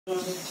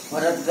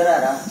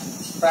B.Garara,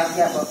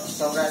 પ્રાધ્યાપક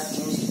Saurashtra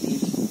university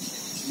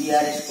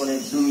BRS college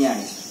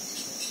દુમિયાણી.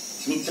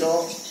 મિત્રો,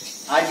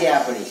 આજે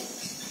આપણે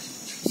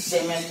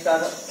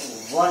સેમેસ્ટર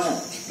 1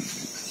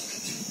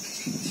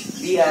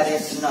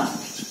 BRS ના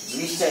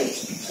વિષય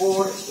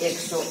કોડ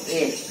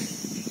 101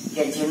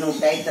 કે જેનું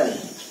ટાઇટલ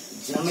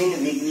જમીન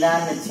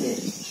વિજ્ઞાન છે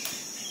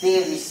તે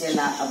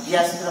વિશેના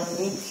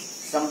અભ્યાસક્રમની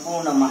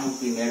સંપૂર્ણ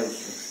માહિતી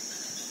મેળવશું.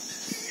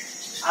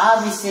 આ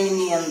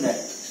વિષયની અંદર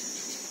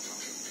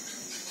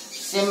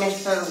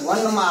સેમેસ્ટર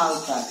 1 માં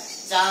આવતા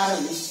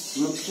 4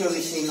 મુખ્ય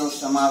વિષયનો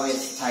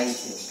સમાવેશ થાય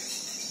છે,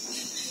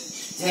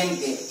 જેમ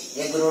કે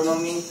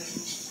એગ્રોનોમી,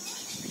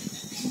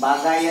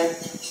 બાગાયત,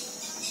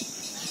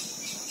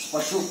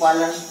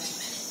 પશુપાલન,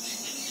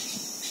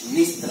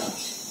 વિસ્તરણ.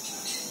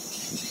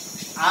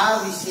 આ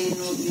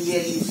વિષયનું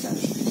ઇવેલ્યુએશન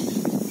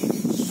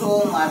 100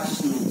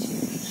 માર્ક્સનું છે,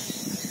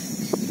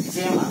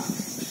 જેમાં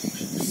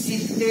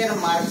 70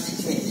 માર્ક્સ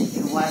છે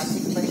એ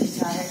વાર્ષિક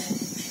પરીક્ષા છે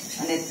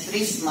અને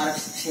 30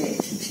 માર્ક્સ છે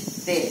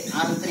તે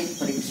આંતરિક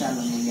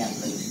પરીક્ષાનું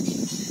મૂલ્યાંકન છે.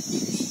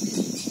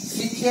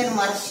 70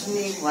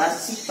 માર્ક્સની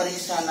વાર્ષિક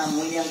પરીક્ષાના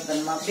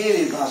મૂલ્યાંકનમાં 2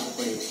 વિભાગ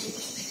પડે છે.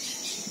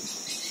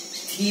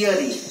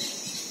 થિયરી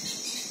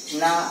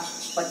ના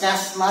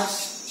 50 માર્ક્સ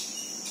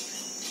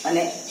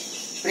અને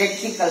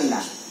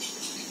પ્રેક્ટિકલના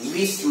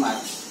 20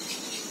 માર્ક્સ.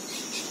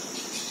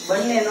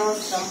 બંનેનો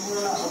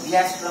સંપૂર્ણ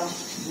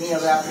અભ્યાસક્રમની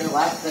હવે આપણે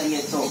વાત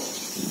કરીએ તો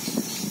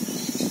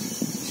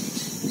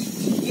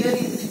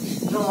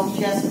થિયરીનો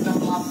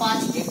અભ્યાસક્રમમાં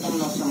 5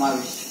 એકમનો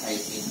સમાવેશ થાય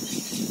છે,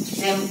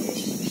 જેમ કે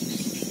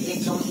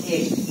એકમ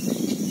 1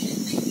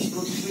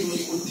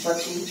 પૃથ્વીની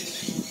ઉત્પત્તિ,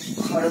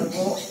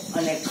 ખડકો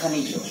અને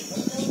ખનિજો.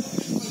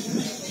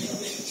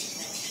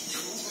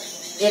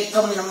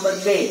 એકમ નંબર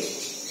 2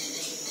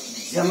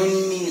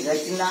 જમીનની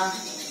રચના,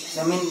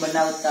 જમીન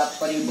બનાવતા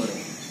પરિબળો.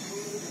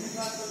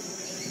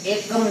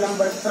 એકમ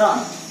નંબર 3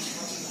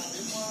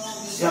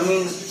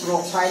 જમીન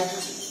પ્રોફાઇલ,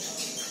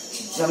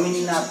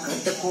 જમીનના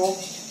ઘટકો,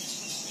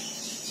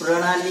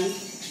 પ્રણાલી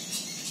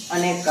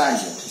અને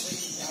કાર્યો.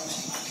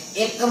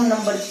 એકમ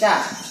નંબર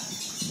 4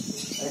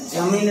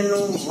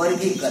 જમીનનું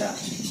વર્ગીકરણ.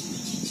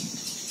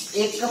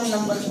 એકમ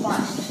નંબર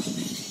 5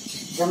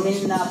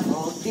 જમીનના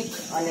ભૌતિક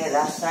અને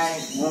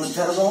રાસાયણિક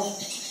ગુણધર્મો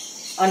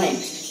અને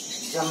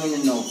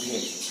જમીનનો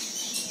ભેદ.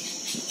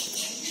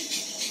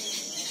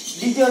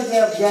 બીજો જે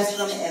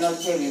અભ્યાસક્રમ એનો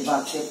છે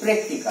વિભાગ છે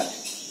પ્રેક્ટિકલ.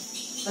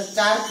 તો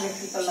 4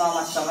 પ્રેક્ટિકલનો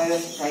આમાં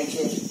સમાવેશ થાય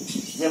છે,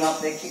 જેમાં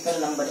પ્રેક્ટિકલ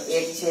નંબર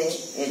 1 છે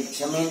એ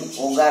જમીન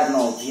ઓગારનો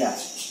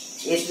અભ્યાસ,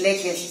 એટલે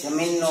કે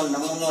જમીનનો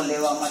નમૂનો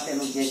લેવા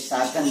માટેનું જે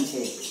સાધન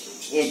છે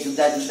એ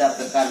જુદા જુદા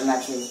પ્રકારના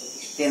છે,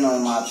 તેનો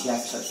એમાં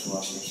અભ્યાસ કરશું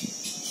આપણે.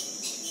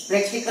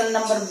 પ્રેક્ટિકલ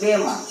નંબર 2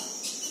 માં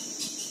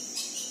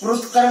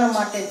પૃથ્થકરણ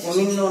માટે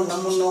જમીનનો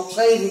નમૂનો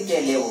કઈ રીતે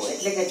લેવો,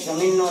 એટલે કે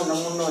જમીનનો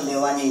નમૂનો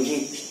લેવાની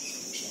રીત,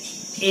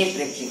 એ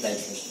પ્રેક્ટિકલ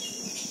છે.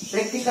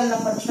 પ્રેક્ટિકલ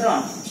નંબર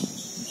 3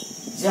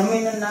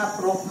 જમીનના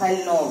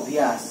પ્રોફાઇલનો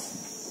અભ્યાસ.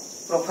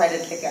 પ્રોફાઇલ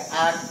એટલે કે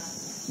આ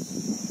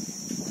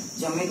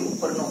જમીન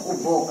ઉપરનો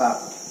ઊભો કાપ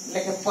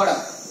એટલે કે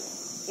પડક,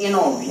 એનો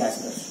અભ્યાસ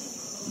કરશું.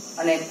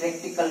 અને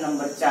પ્રેક્ટિકલ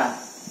નંબર 4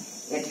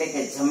 એટલે કે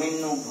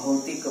જમીનનું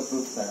ભૌતિક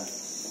પૃથ્થકરણ,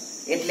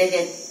 એટલે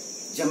કે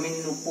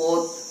જમીનનું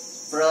પોત,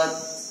 પ્રત,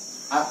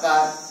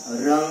 આકાર,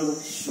 રંગ,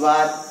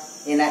 સ્વાદ,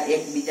 એના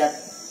એકબીજા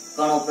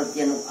કણો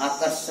પ્રત્યેનું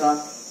આકર્ષણ,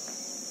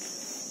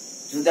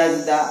 જુદા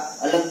જુદા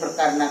અલગ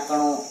પ્રકારના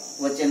કણો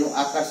વચ્ચેનું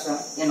આકર્ષણ,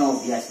 એનો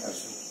અભ્યાસ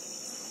કરશું.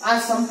 આ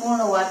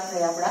સંપૂર્ણ વાત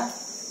થઈ આપણા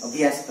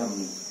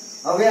અભ્યાસક્રમની.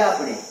 હવે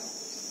આપણે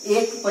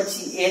એક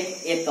પછી એક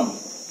એકમ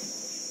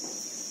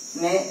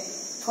ને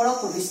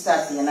થોડોક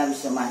વિસ્તારથી એના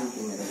વિશે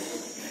માહિતી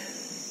મેળવીશું.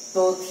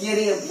 તો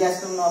થિયરી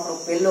અભ્યાસક્રમનો આપણો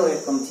પહેલો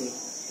એકમ છે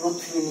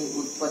પૃથ્વીની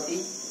ઉત્પત્તિ,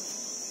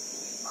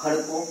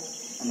 ખડકો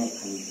અને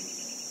ખનિજો.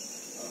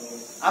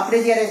 આપણે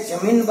જ્યારે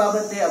જમીન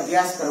બાબતે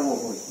અભ્યાસ કરવો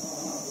હોય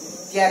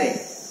ત્યારે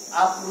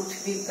આ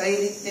પૃથ્વી કઈ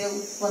રીતે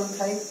ઉત્પન્ન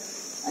થઈ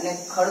અને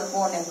ખડકો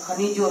અને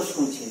ખનિજો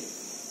શું છે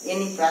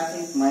એની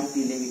પ્રાથમિક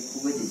માહિતી લેવી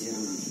ખૂબ જ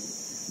જરૂરી છે.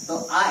 તો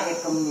આ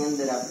એકમની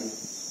અંદર આપણે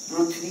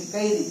પૃથ્વી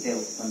કઈ રીતે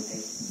ઉત્પન્ન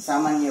થઈ,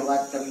 સામાન્ય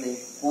વાત કરી લે,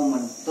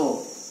 કોમન. તો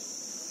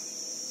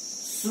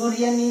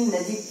સૂર્યની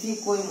નજીકથી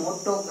કોઈ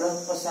મોટો ગ્રહ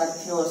પસાર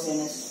થયો હશે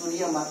અને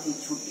સૂર્યમાંથી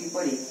છૂટી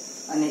પડી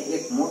અને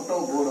એક મોટો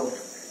ગોળો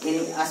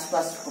એની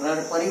આસપાસ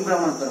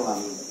પરિભ્રમણ કરવા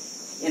માંડ્યો.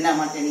 એના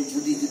માટેની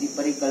જુદી જુદી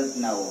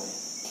પરિકલ્પનાઓ.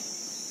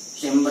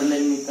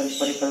 ચેમ્બરલેનની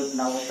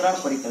પરિકલ્પનાઓ 3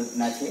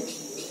 પરિકલ્પના છે.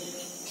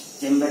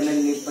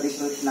 ચેમ્બરલેનની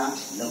પરિકલ્પના,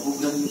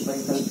 લઘુગ્રહની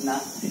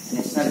પરિકલ્પના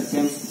અને સર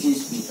જેમ્સ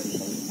જીન્સની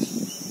પરિકલ્પના.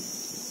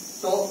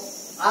 તો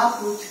આ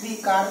પૃથ્વી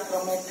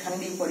કાળક્રમે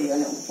ઠંડી પડી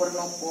અને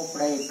ઉપરનો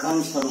પોપડાએ ઘન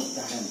સ્વરૂપ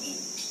ધારણ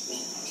કર્યું,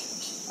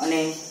 અને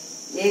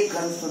એ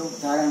ઘન સ્વરૂપ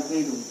ધારણ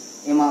કર્યું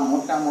એમાં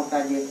મોટા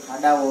મોટા જે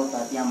ખાડાઓ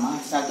હતા ત્યાં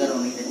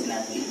મહાસાગરોની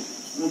રચના થઈ,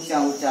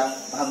 ઊંચા ઊંચા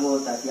ભાગો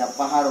હતા ત્યાં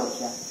પહાડો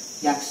થયા,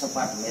 ક્યાંક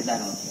સપાટ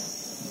મેદાનો થયા.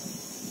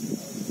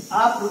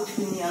 આ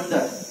પૃથ્વીની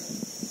અંદર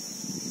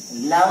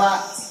લાવા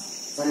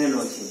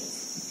ભરેલો છે,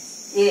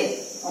 એ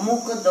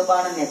અમુક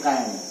દબાણને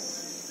કારણે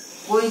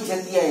કોઈ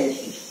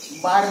જગ્યાએથી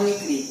બહાર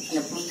નીકળી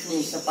અને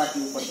પૃથ્વીની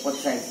સપાટી ઉપર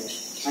પથરાય છે.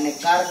 અને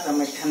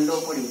કાળક્રમે ઠંડો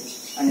પડી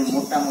અને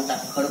મોટા મોટા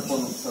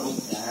ખડકોનું સ્વરૂપ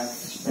ધારણ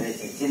કરે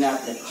છે, જેને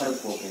આપણે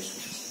ખડકો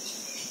કહીશું.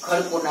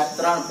 ખડકોના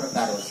 3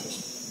 પ્રકારો છે: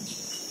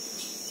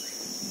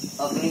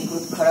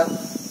 અગ્નિકૃત ખડક,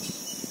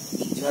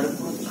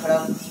 જળકૃત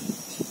ખડક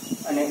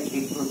અને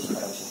વિકૃત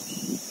ખડકો.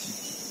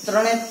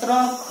 3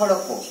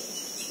 ખડકો.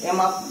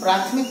 એમાં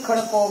પ્રાથમિક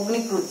ખડકો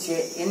અગ્નિકૃત છે,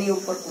 એની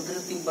ઉપર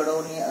કુદરતી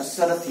બળોની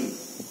અસરથી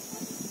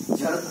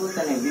જળકૃત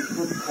અને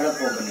વિકૃત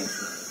ખડકો બને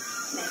છે.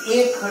 અને એ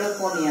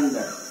ખડકોની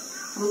અંદર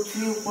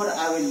પૃથ્વી ઉપર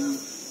આવેલી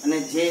અને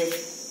જે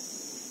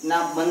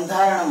ના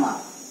બંધારણમાં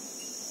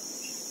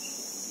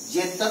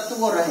જે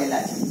તત્વો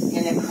રહેલા છે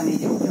એને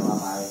ખનિજો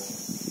કહેવામાં આવે છે.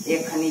 એ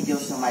ખનિજો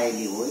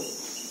સમાયેલી હોય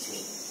છે.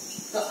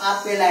 તો આ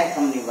પહેલા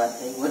એકમની વાત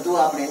થઈ. વધુ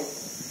આપણે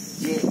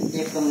જે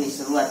એકમની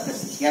શરૂઆત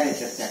કરશું ત્યારે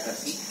ચર્ચા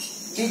કરશું.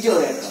 બીજો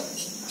એકમ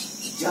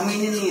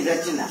જમીનની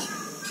રચના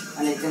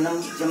અને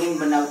જમીન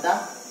બનાવતા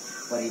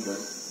પરિબળો.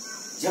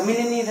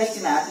 જમીનની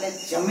રચના એટલે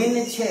જમીન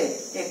છે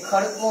એ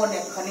ખડકો અને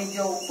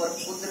ખનિજો ઉપર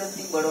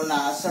કુદરતી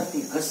બળોના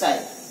અસરથી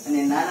ઘસાય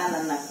અને નાના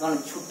નાના કણ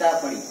છૂટા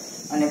પડી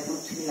અને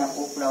પૃથ્વીના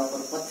પોપડા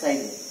ઉપર પથરાઈ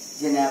જાય,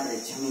 જેને આપણે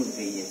જમીન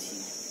કહીએ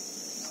છીએ.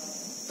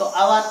 તો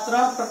આવા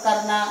 3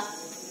 પ્રકારના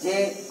જે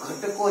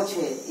ઘટકો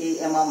છે એ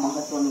એમાં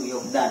મહત્વનું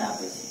યોગદાન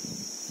આપે છે.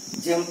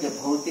 જેમ કે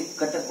ભૌતિક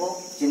ઘટકો,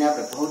 જેને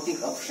આપણે ભૌતિક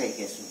અક્ષય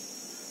કહેશું,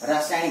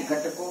 રાસાયણિક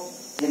ઘટકો,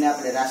 જેને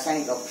આપણે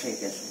રાસાયણિક અક્ષય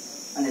કહેશું,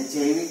 અને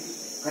જૈવિક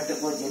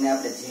ઘટકો, જેને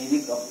આપણે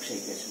જૈવિક અક્ષય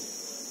કહેશું.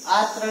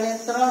 આ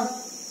 3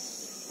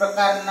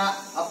 પ્રકારના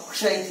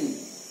અક્ષયથી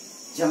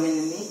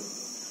જમીનની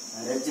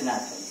રચના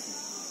થાય છે.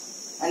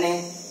 અને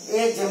એ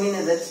જમીન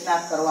રચના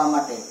કરવા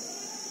માટે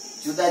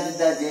જુદા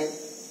જુદા જે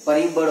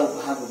પરિબળો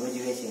ભાગ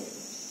ભજવે છે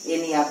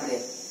એની આપણે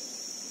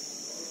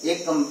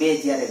એકમ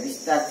 2 જ્યારે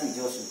વિસ્તારથી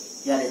જોશું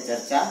ત્યારે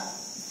ચર્ચા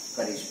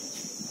કરીશું.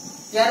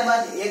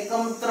 ત્યારબાદ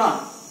એકમ 3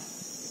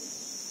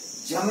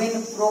 જમીન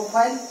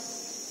પ્રોફાઇલ,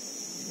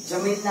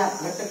 જમીનના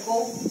ઘટકો,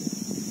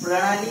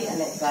 પ્રણાલી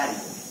અને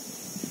કાર્ય.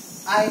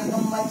 આ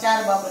એકમમાં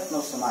 4 બાબતનો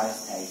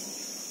સમાવેશ થાય છે.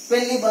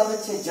 પહેલી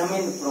બાબત છે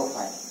જમીન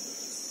પ્રોફાઇલ.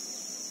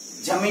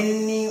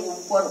 જમીનની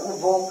ઉપર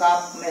ઊભો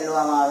કાપ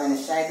મેળવવામાં આવે અને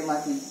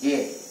સાઈડમાંથી જે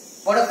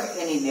પડખ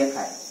એની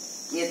દેખાય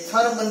એ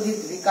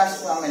થરબંધિત વિકાસ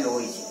પામેલો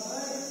હોય છે,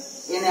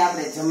 એને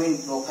આપણે જમીન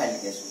પ્રોફાઇલ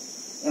કહેશું.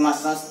 એમાં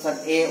સંસ્તર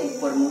A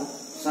ઉપરનું,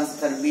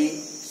 સંસ્તર B,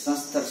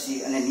 સંસ્તર C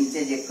અને નીચે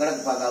જે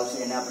કડક ભાગ આવશે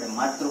એને આપણે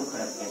માતૃ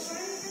ખડક કહેશું.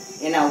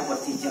 એના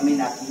ઉપરથી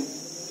જમીન આખી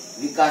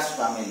વિકાસ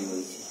પામેલી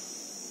હોય છે.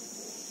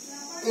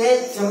 એ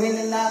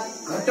જમીનના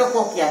ઘટકો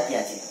ક્યાં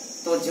ક્યાં છે?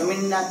 તો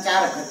જમીનના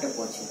 4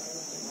 ઘટકો છે: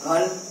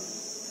 ઘન,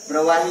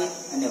 પ્રવાહી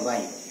અને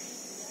વાયુ.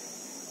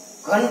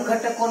 ઘન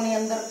ઘટકોની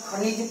અંદર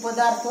ખનિજ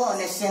પદાર્થો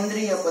અને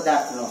સેન્દ્રિય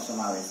પદાર્થનો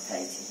સમાવેશ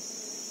થાય છે.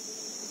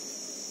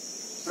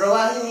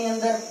 પ્રવાહીની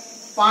અંદર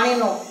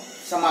પાણીનો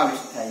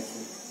સમાવેશ થાય છે.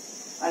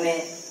 અને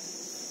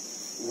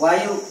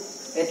વાયુ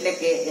એટલે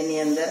કે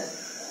એની અંદર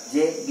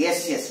જે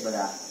ગેસિયસ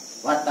બધા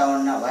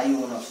વાતાવરણના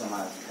વાયુઓનો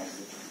સમાવેશ થાય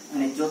છે.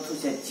 અને ચોથું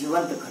છે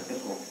જીવંત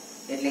ઘટકો,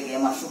 એટલે કે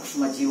એમાં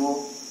સૂક્ષ્મ જીવો,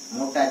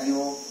 મોટા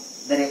જીવો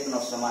દરેકનો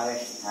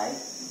સમાવેશ થાય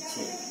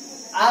છે.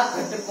 આ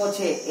ઘટકો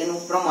છે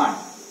એનું પ્રમાણ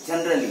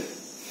જનરલી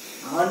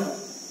ઘન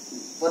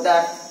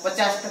પદાર્થ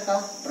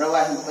 50%,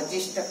 પ્રવાહી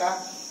 25%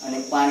 અને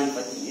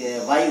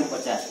વાયુ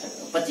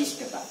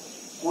 25%,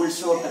 કુલ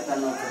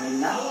 100%નો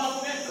જમીનના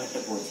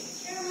ઘટકો છે.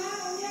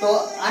 તો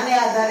આને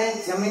આધારે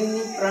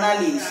જમીનની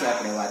પ્રણાલી વિશે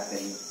આપણે વાત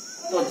કરીએ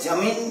તો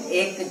જમીન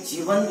એક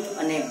જીવંત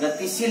અને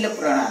ગતિશીલ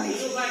પ્રણાલી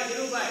છે.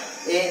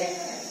 એ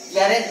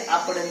ત્યારે જ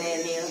આપણને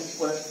એની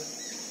ઉપર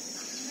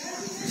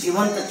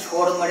જીવંત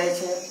છોડ મળે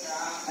છે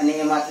અને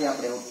એમાંથી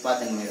આપણે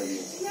ઉત્પાદન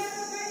મેળવીએ છીએ.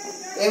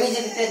 એવી જ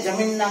રીતે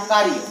જમીનના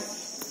કાર્યો,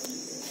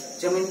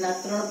 જમીનના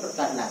 3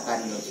 પ્રકારના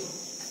કાર્યો છે: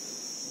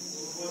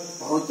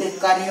 ભૌતિક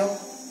કાર્યો,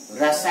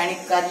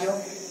 રાસાયણિક કાર્યો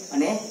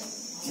અને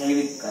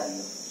જૈવિક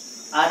કાર્યો.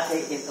 આ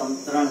થઈ એકમ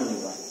 3 ની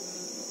વાત.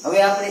 હવે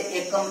આપણે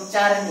એકમ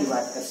 4 ની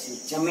વાત કરશું: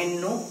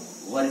 જમીનનું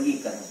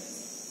વર્ગીકરણ.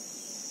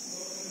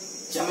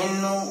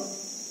 જમીનનું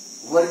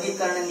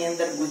વર્ગીકરણની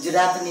અંદર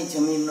ગુજરાતની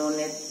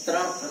જમીનોને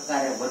 3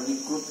 પ્રકારે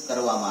વર્ગીકૃત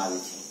કરવામાં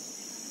આવી છે.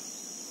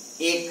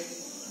 એક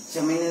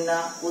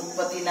જમીનના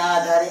ઉત્પત્તિના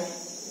આધારે,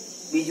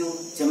 બીજું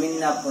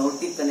જમીનના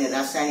ભૌતિક અને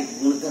રાસાયણિક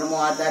ગુણધર્મો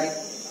આધારિત,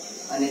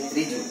 અને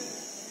ત્રીજું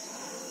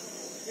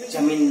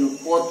જમીનનું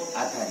પોત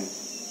આધારિત.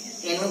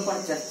 એનું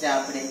પણ ચર્ચા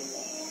આપણે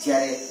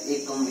જ્યારે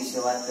એકમ વિશે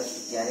વાત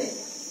કરશું ત્યારે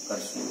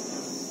કરશું.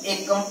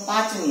 એકમ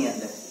 5 ની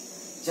અંદર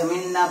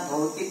જમીનના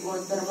ભૌતિક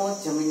ગુણધર્મો,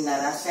 જમીનના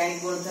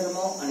રાસાયણિક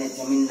ગુણધર્મો અને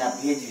જમીનના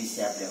ભેજ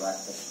વિશે આપણે વાત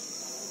કરશું.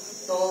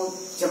 તો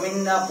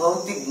જમીનના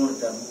ભૌતિક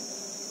ગુણધર્મો,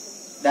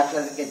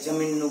 દાખલા તરીકે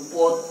જમીનનું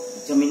પોત,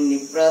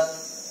 જમીનની પ્રત,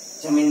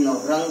 જમીનનો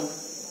રંગ,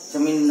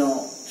 જમીનનો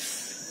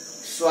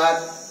સ્વાદ,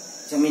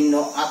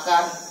 જમીનનો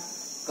આકાર,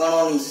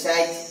 કણોની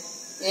સાઈઝ,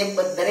 એ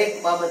દરેક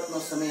બાબતનો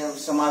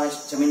સમાવેશ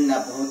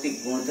જમીનના ભૌતિક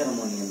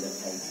ગુણધર્મોની અંદર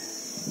થાય છે.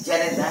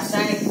 જ્યારે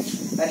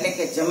રાસાયણિક એટલે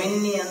કે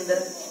જમીનની અંદર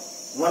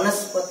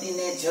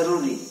વનસ્પતિને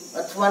જરૂરી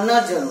અથવા ન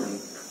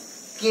જરૂરી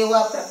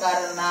કેવા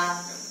પ્રકારના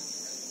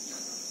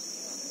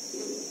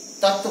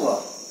તત્વ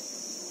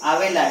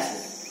આવેલા છે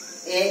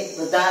એ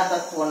બધા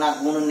તત્વોના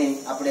ગુણને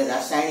આપણે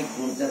રાસાયણિક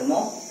ગુણધર્મો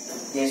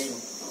દેશું.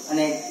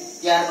 અને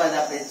ત્યારબાદ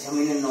આપણે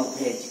જમીનનો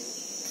ભેજ.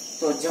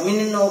 તો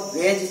જમીનનો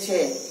ભેજ છે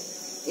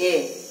એ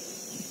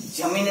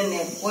જમીનને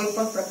કોઈ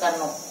પણ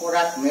પ્રકારનો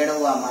ખોરાક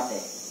મેળવવા માટે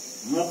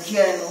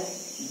મુખ્ય એનું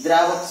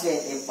દ્રાવક છે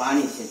એ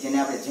પાણી છે, જેને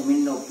આપણે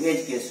જમીનનો ભેજ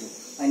કહેશું.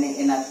 અને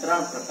એના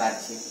 3 પ્રકાર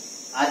છે: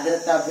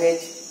 આર્દ્રતા ભેજ,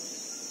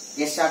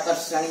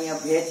 કેશાકર્ષણીય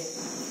ભેજ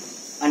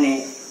અને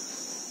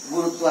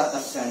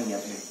ગુરુત્વાકર્ષણીય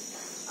ભેજ.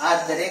 આ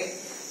દરેક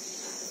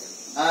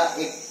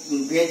એક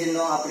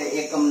ભેજનો આપણે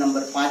એકમ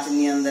નંબર 5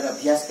 ની અંદર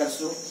અભ્યાસ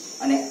કરશું.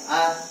 અને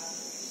આ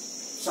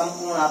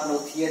સંપૂર્ણ આપણો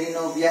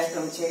થિયરીનો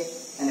અભ્યાસક્રમ છે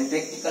અને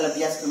પ્રેક્ટિકલ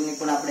અભ્યાસક્રમની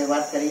પણ આપણે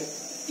વાત કરી.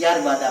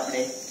 ત્યારબાદ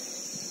આપણે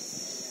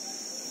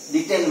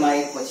ડિટેલમાં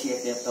એક પછી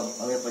એક એકમ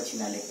હવે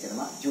પછીના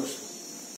લેક્ચરમાં જોશું.